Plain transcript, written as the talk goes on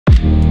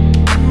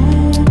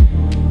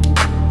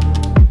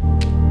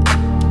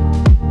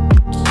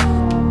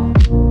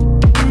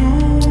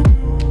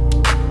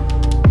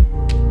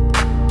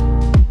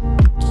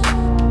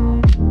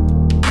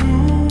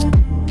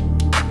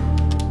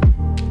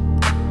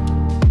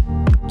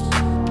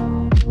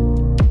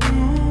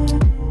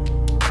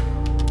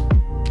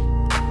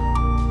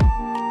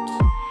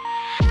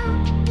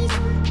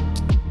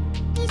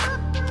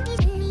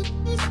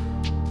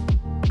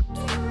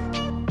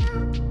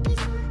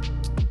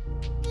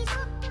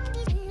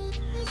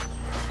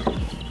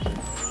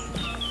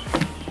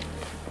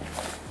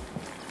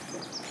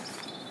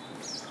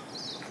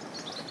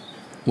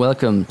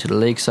Welcome to the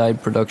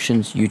Lakeside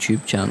Productions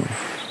YouTube channel.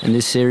 In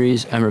this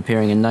series I'm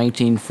repairing a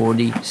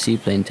 1940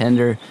 seaplane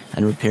tender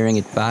and repairing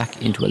it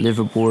back into a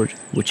liveaboard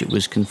which it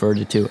was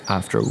converted to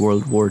after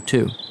World War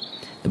II.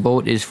 The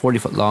boat is 40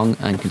 foot long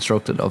and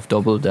constructed of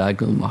double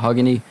diagonal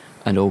mahogany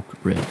and oak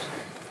ribs.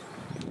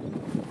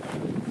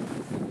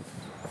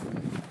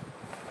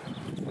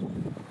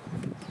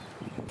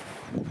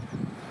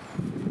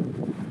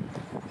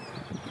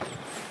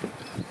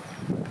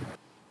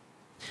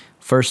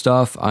 First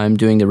off, I'm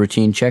doing the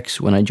routine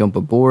checks when I jump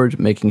aboard,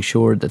 making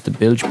sure that the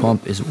bilge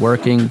pump is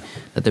working,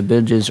 that the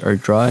bilges are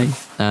dry,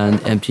 and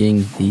emptying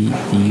the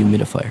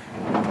dehumidifier.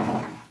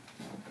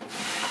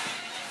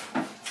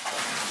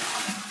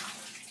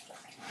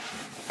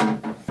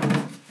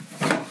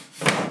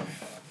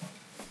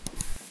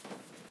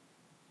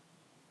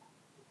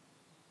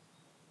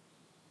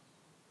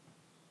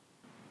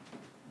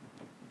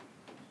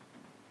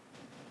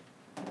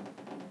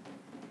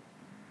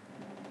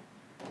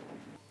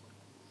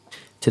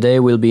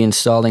 Today we'll be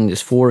installing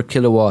this 4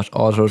 kilowatt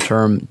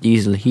Autotherm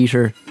diesel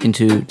heater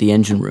into the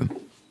engine room.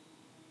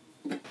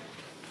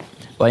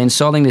 By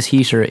installing this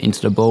heater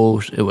into the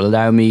boat, it will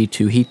allow me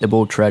to heat the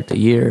boat throughout the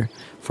year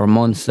for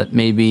months that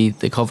maybe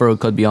the cover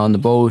could be on the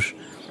boat,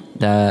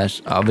 that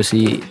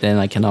obviously then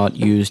I cannot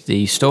use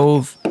the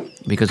stove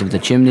because of the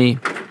chimney.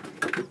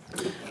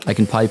 I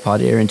can pipe hot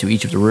air into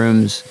each of the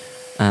rooms,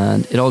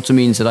 and it also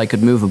means that I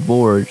could move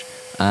aboard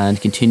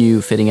and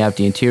continue fitting out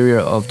the interior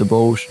of the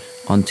boat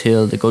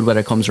until the good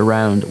weather comes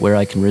around, where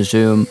I can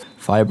resume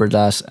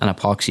fiberglass and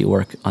epoxy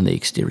work on the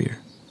exterior.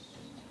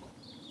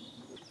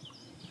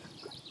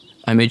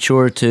 I made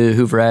sure to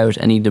hoover out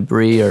any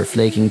debris or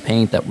flaking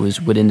paint that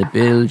was within the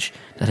bilge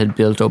that had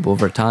built up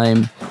over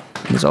time.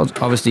 And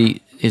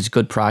obviously it's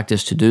good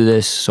practice to do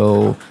this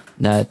so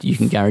that you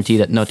can guarantee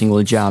that nothing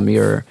will jam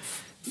your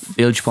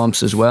bilge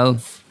pumps as well.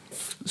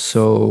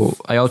 So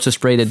I also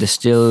sprayed a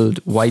distilled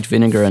white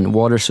vinegar and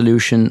water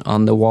solution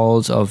on the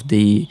walls of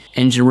the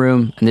engine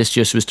room, and this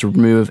just was to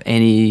remove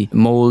any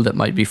mold that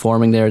might be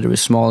forming there. There was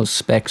small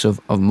specks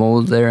of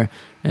mold there,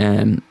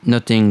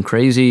 nothing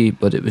crazy,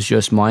 but it was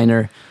just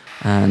minor,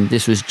 and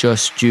this was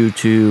just due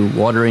to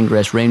water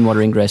ingress,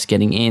 rainwater ingress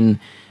getting in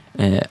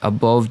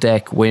above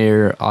deck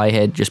where I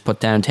had just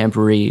put down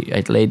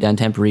I'd laid down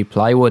temporary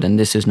plywood, and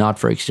this is not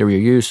for exterior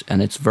use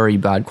and it's very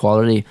bad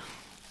quality.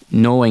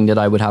 Knowing that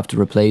I would have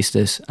to replace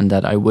this, and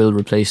that I will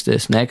replace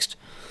this next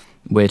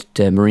with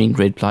marine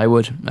grade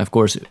plywood. Of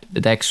course, the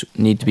decks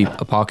need to be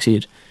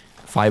epoxied,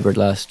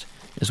 fiberglassed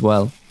as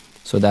well.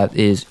 So that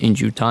is in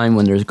due time.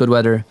 When there's good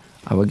weather,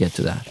 I will get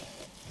to that.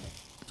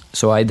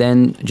 So I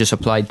then just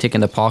applied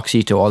thickened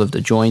epoxy to all of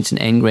the joints and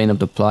end grain of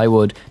the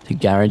plywood to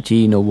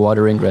guarantee no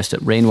water ingress,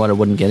 that rainwater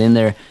wouldn't get in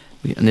there.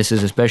 And this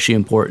is especially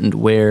important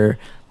where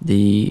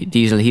the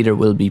diesel heater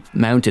will be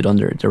mounted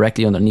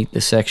directly underneath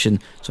this section,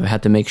 so I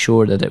had to make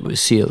sure that it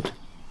was sealed.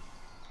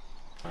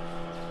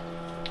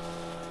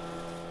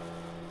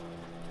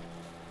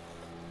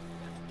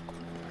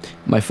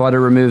 My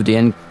father removed the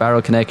end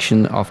barrel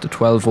connection off the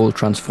 12 volt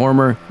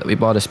transformer that we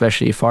bought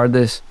especially for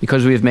this.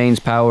 Because we have mains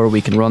power,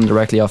 we can run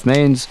directly off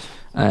mains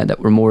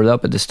that were moored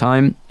up at this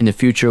time. In the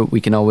future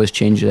we can always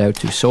change it out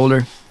to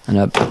solar and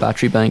a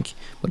battery bank,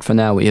 but for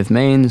now we have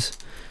mains.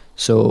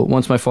 So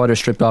once my father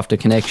stripped off the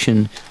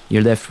connection,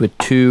 you're left with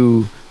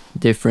 2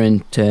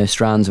 different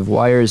strands of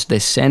wires. The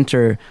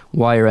center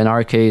wire in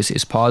our case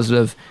is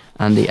positive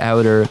and the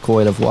outer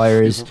coil of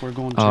wires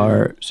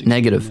are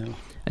negative.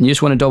 And you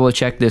just want to double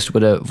check this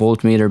with a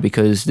voltmeter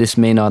because this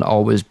may not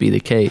always be the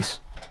case.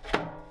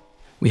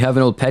 We have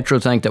an old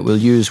petrol tank that we'll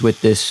use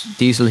with this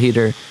diesel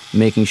heater,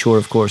 making sure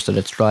of course that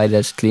it's dry, that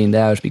it's cleaned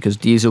out, because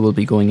diesel will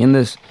be going in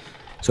this.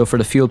 So for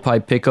the fuel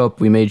pipe pickup,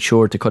 we made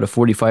sure to cut a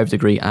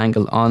 45-degree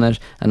angle on it,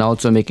 and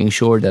also making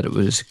sure that it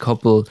was a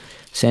couple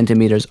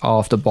centimeters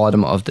off the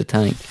bottom of the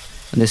tank.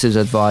 And this is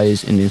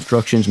advised in the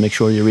instructions. Make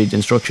sure you read the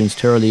instructions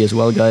thoroughly as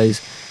well,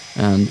 guys.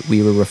 And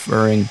we were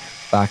referring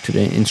back to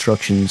the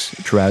instructions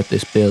throughout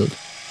this build.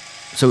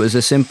 So it was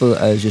as simple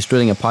as just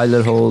drilling a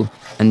pilot hole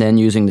and then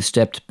using the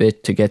stepped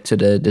bit to get to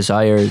the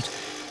desired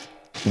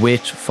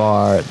width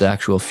for the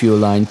actual fuel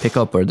line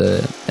pickup or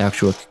the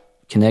actual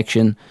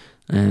connection.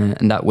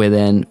 And that way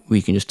then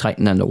we can just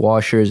tighten down the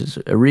washers.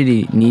 It's a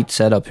really neat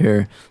setup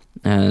here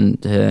and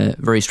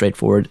very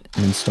straightforward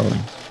in installing.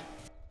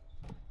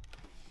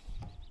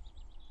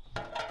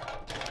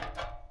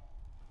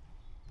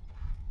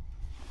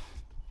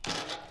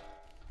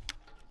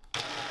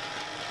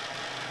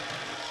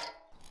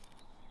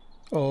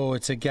 Oh,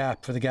 it's a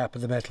gap for the gap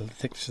of the metal, the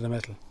thickness of the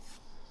metal.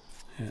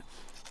 Yeah.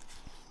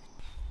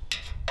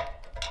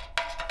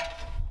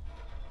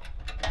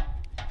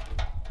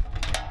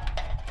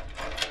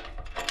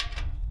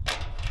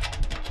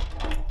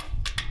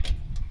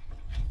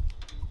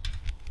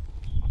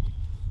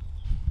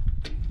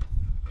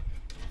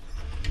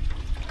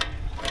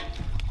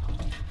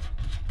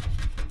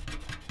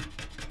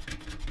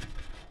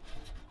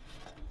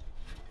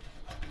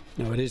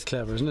 No, it is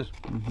clever, isn't it?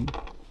 Mm-hmm.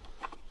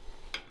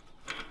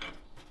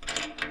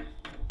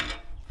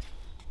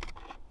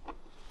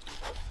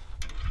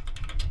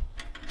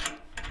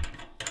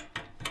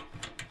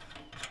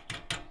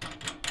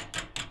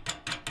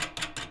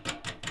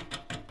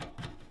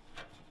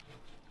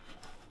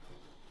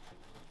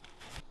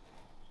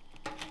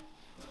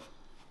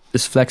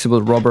 This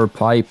flexible rubber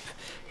pipe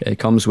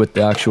comes with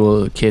the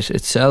actual kit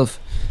itself,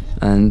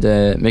 and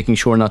making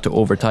sure not to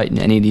over tighten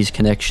any of these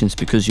connections,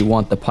 because you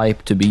want the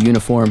pipe to be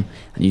uniform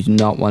and you do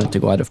not want it to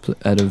go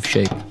out of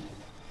shape.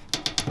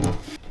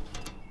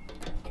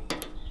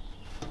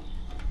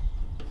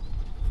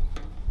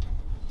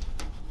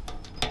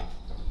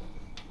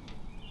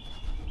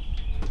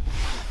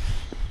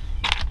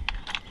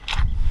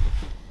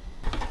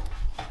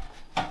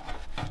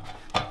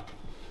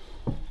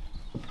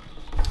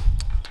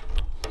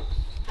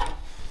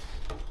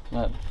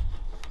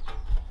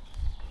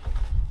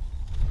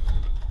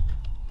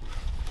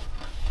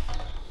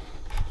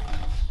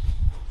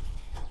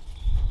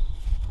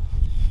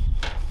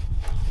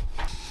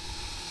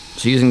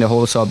 So using the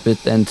hole saw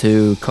bit then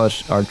to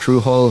cut our through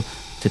hole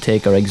to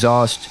take our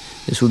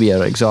exhaust. This will be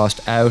our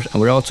exhaust out,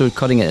 and we're also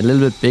cutting it a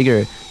little bit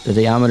bigger. The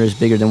diameter is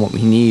bigger than what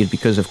we need,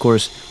 because of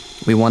course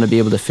we want to be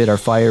able to fit our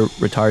fire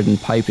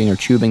retardant piping or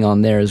tubing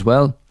on there as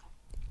well.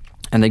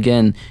 And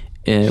again,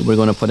 we're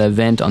going to put a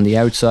vent on the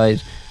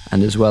outside,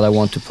 and as well I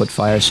want to put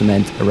fire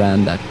cement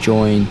around that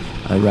join,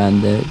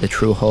 around the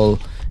through hull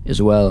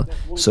as well.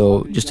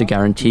 So just to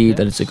guarantee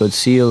that it's a good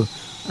seal,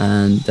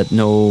 and that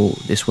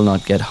this will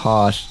not get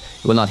hot.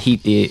 It will not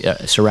heat the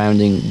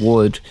surrounding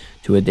wood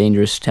to a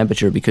dangerous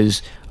temperature,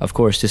 because of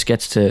course this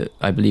gets to,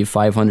 I believe,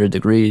 500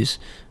 degrees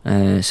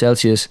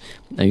Celsius.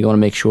 And you want to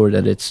make sure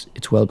that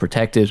it's well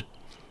protected.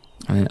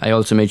 I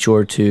also made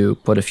sure to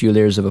put a few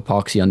layers of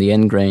epoxy on the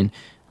end grain,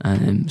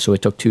 so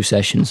it took 2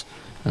 sessions,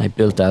 and I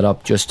built that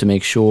up just to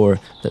make sure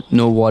that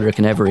no water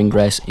can ever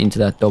ingress into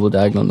that double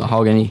diagonal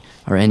mahogany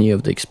or any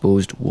of the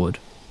exposed wood.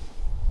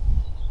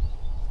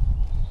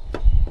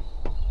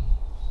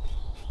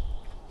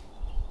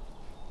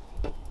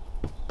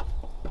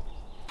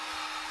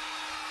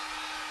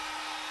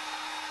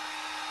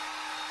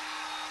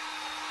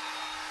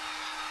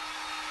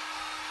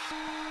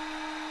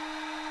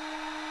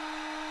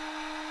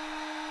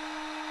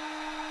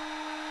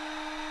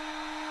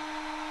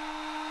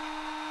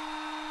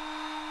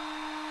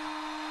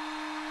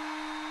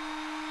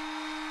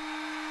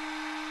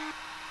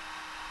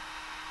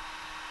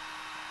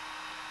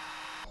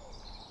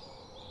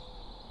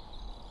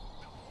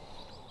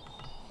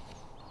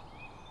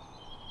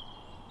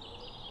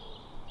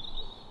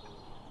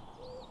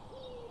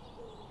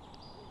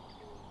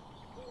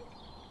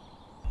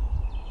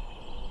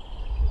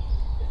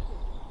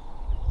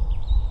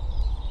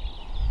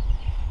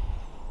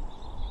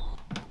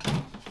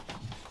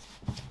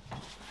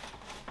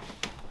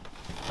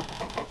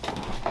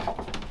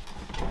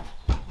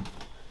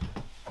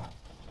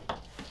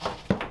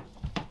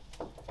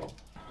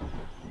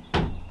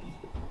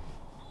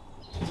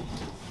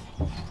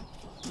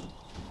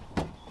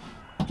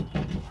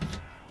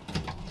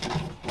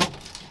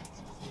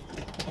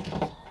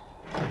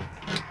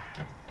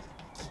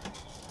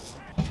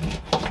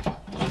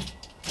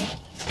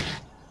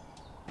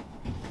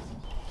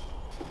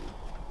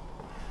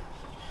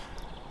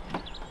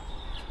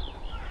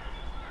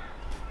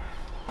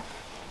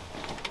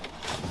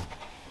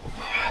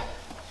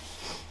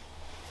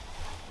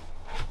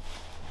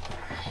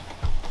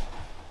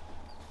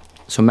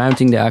 So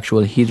mounting the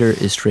actual heater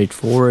is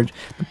straightforward.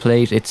 The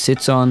plate it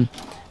sits on,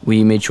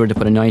 we made sure to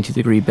put a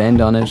 90-degree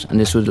bend on it, and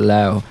this would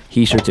allow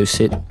heater to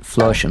sit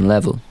flush and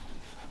level.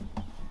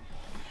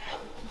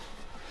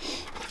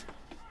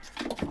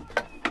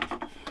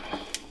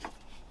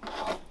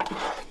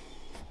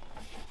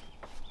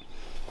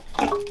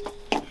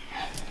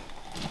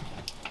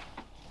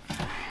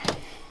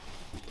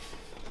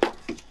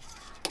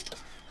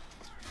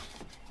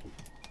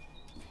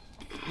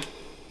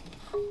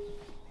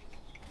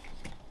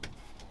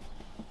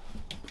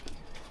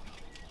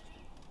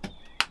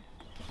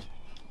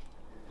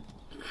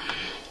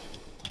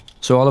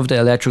 So all of the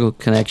electrical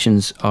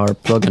connections are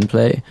plug and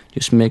play.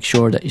 Just make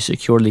sure that you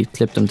securely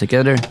clip them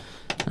together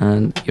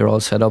and you're all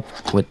set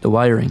up with the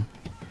wiring.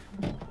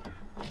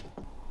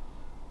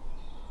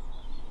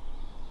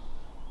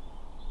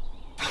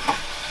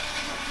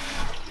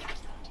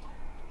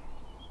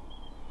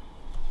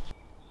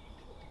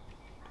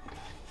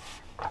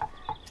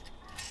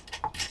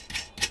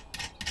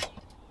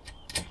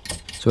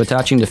 So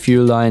attaching the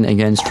fuel line,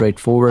 again,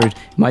 straightforward.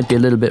 Might be a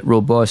little bit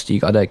robust, you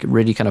gotta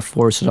really kind of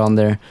force it on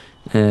there.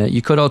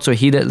 You could also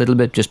heat it a little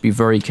bit, just be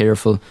very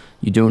careful.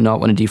 You do not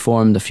want to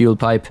deform the fuel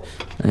pipe,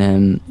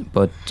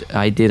 but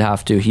I did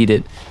have to heat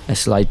it a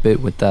slight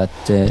bit with that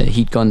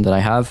heat gun that I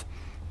have.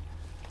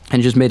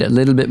 And just made it a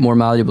little bit more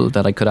malleable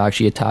that I could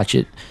actually attach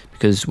it,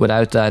 because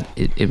without that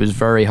it was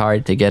very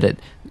hard to get it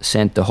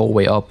sent the whole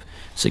way up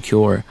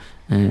secure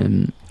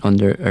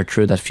under or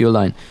through that fuel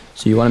line.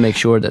 So you want to make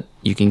sure that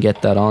you can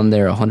get that on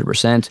there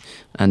 100%,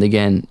 and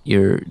again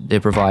they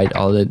provide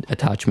all the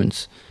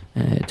attachments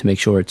to make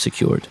sure it's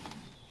secured.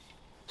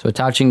 So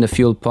attaching the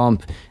fuel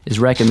pump is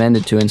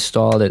recommended to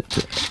install it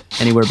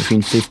anywhere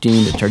between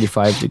 15 to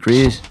 35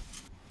 degrees.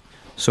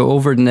 So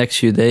over the next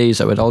few days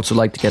I would also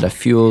like to get a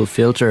fuel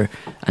filter,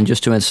 and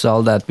just to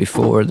install that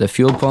before the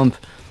fuel pump.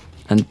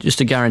 And just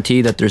to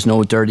guarantee that there's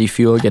no dirty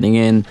fuel getting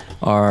in,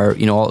 or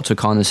also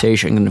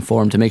condensation can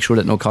form, to make sure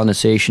that no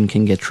condensation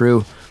can get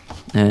through,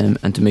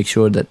 and to make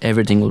sure that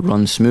everything will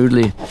run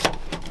smoothly.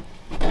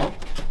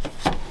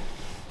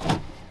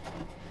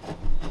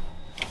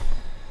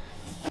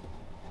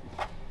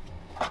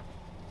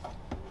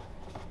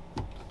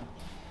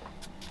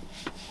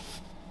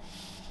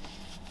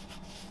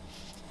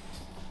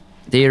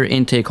 The air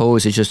intake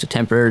hose is just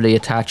temporarily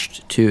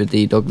attached to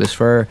the Douglas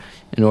fir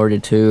in order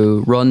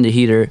to run the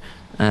heater,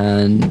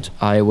 and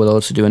I will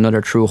also do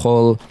another through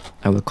hole.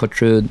 I will cut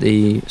through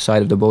the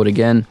side of the boat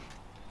again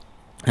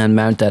and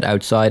mount that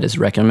outside as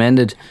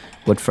recommended.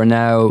 But for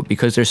now,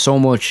 because there's so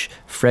much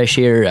fresh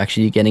air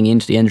actually getting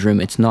into the engine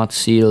room, it's not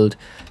sealed,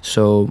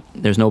 so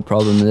there's no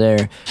problem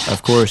there.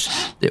 Of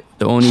course,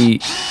 the only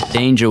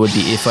danger would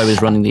be if I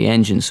was running the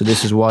engine, so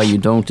this is why you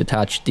don't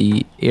attach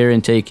the air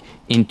intake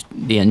into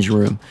the engine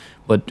room.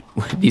 But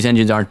these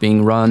engines aren't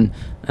being run,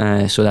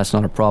 so that's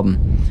not a problem.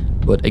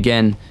 But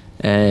again,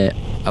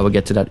 I will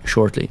get to that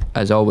shortly.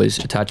 As always,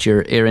 attach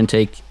your air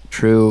intake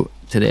through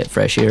to the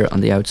fresh air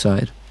on the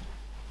outside.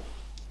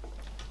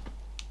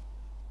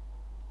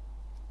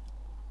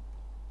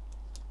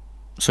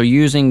 So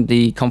using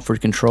the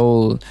comfort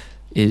control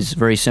is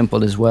very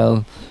simple as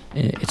well.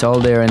 It's all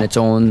there in its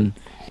own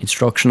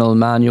instructional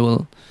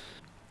manual.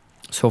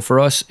 So for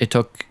us, it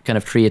took kind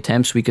of 3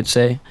 attempts, we could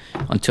say,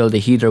 until the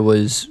heater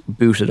was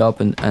booted up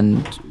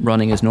and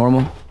running as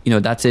normal.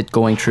 That's it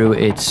going through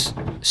its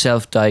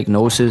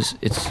self-diagnosis,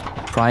 its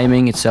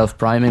priming, its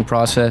self-priming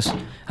process.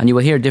 And you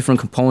will hear different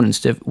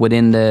components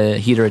within the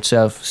heater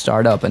itself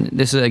start up. And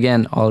this is,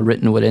 again, all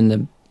written within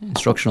the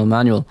instructional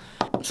manual.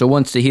 So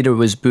once the heater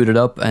was booted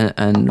up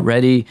and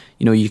ready,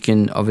 you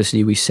can,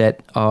 obviously we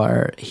set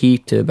our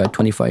heat to about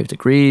 25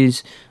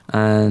 degrees,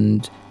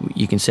 and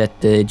you can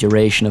set the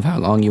duration of how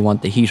long you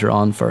want the heater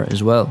on for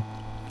as well.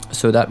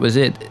 So that was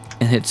it.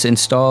 It's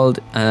installed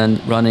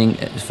and running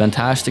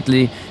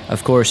fantastically.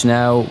 Of course,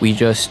 now we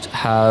just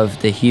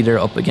have the heater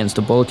up against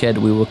the bulkhead.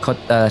 We will cut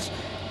that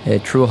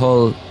through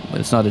hull. Well,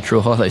 it's not a true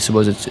hull, I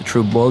suppose it's a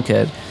true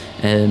bulkhead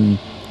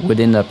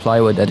within that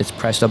plywood that it's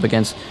pressed up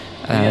against,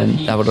 and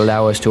that would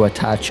allow us to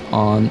attach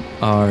on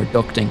our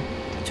ducting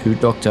to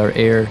duct our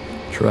air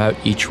throughout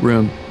each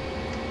room.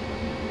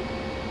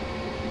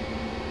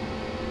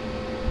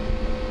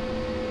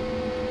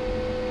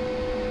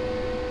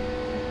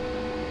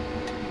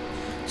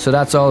 So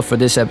that's all for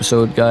this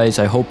episode, guys.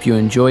 I hope you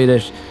enjoyed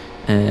it.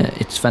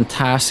 It's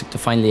fantastic to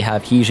finally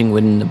have heating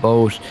within the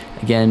boat.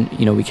 Again,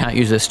 we can't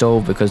use a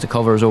stove because the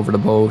cover is over the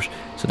boat,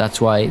 so that's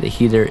why the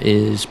heater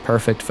is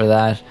perfect for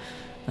that.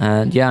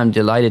 And yeah, I'm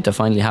delighted to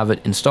finally have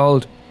it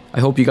installed. I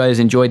hope you guys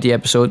enjoyed the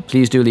episode.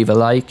 Please do leave a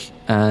like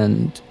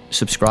and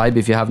subscribe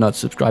if you have not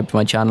subscribed to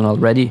my channel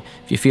already.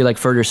 If you feel like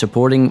further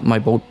supporting my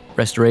boat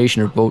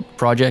restoration or boat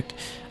project,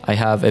 I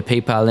have a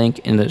PayPal link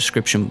in the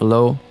description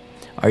below.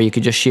 Or you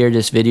could just share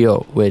this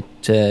video with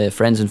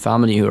friends and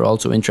family who are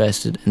also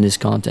interested in this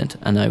content,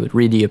 and I would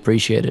really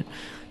appreciate it.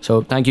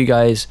 So thank you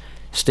guys,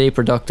 stay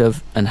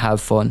productive and have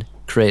fun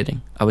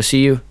creating. I will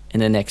see you in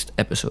the next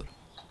episode.